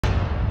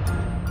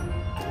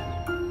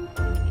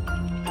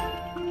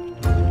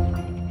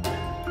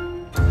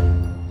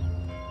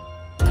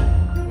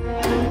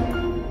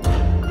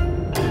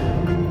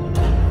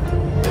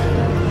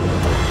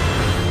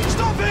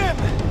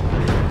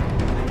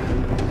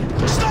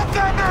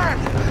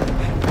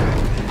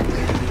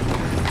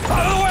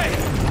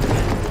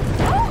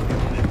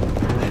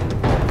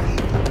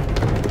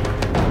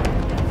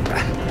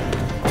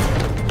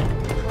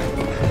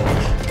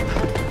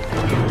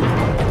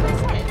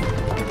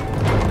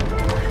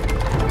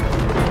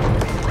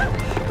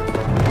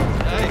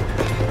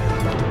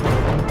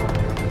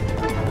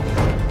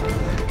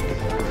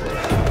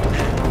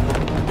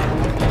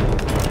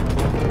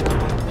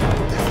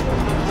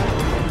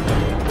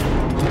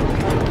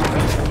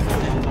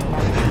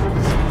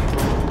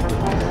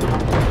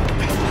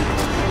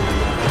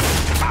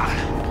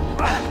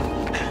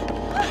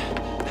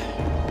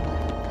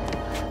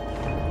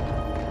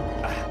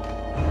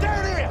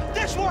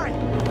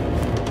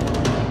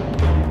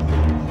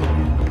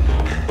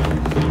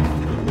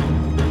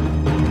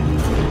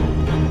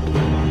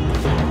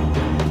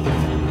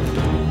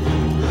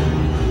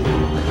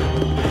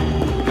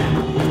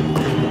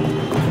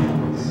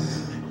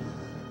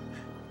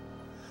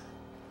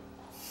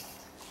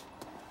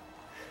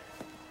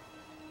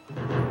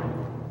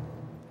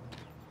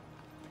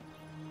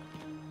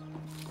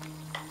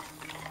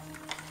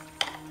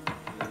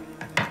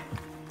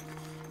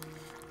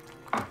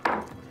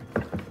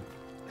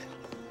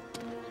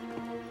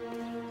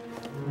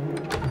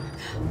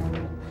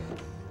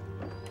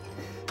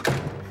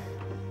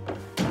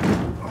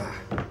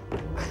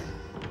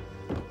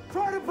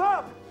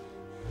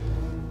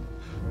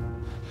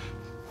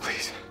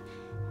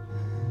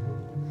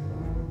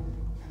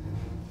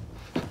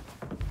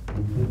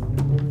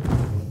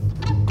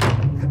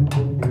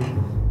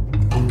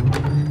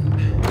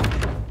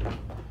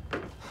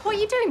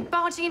doing,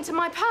 barging into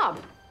my pub?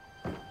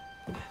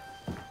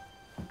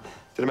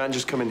 Did a man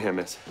just come in here,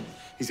 miss?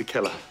 He's a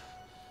killer.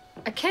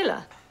 A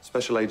killer?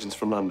 Special agents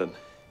from London.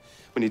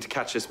 We need to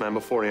catch this man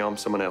before he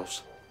harms someone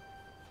else.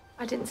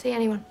 I didn't see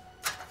anyone.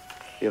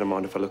 You don't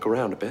mind if I look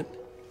around a bit?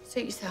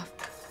 Suit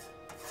yourself.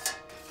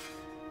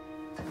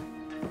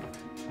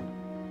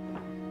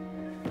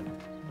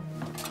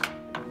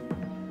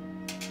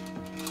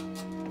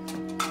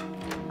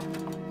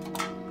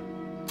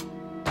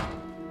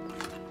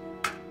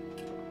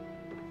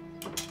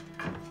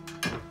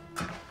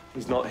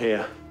 He's not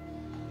here.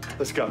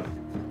 Let's go.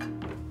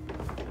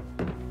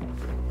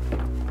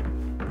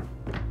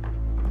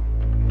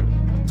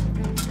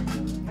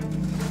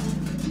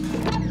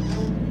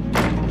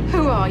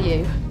 Who are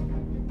you?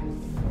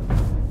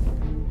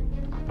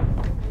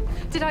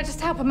 Did I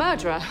just help a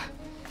murderer?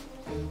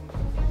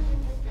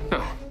 No.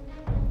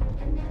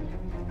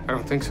 I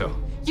don't think so.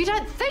 You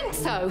don't think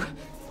so?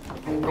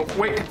 No,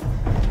 wait.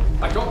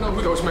 I don't know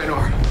who those men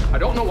are. I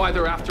don't know why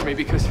they're after me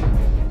because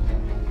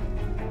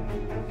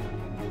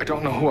I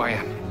don't know who I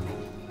am.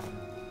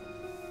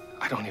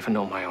 I don't even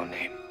know my own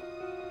name.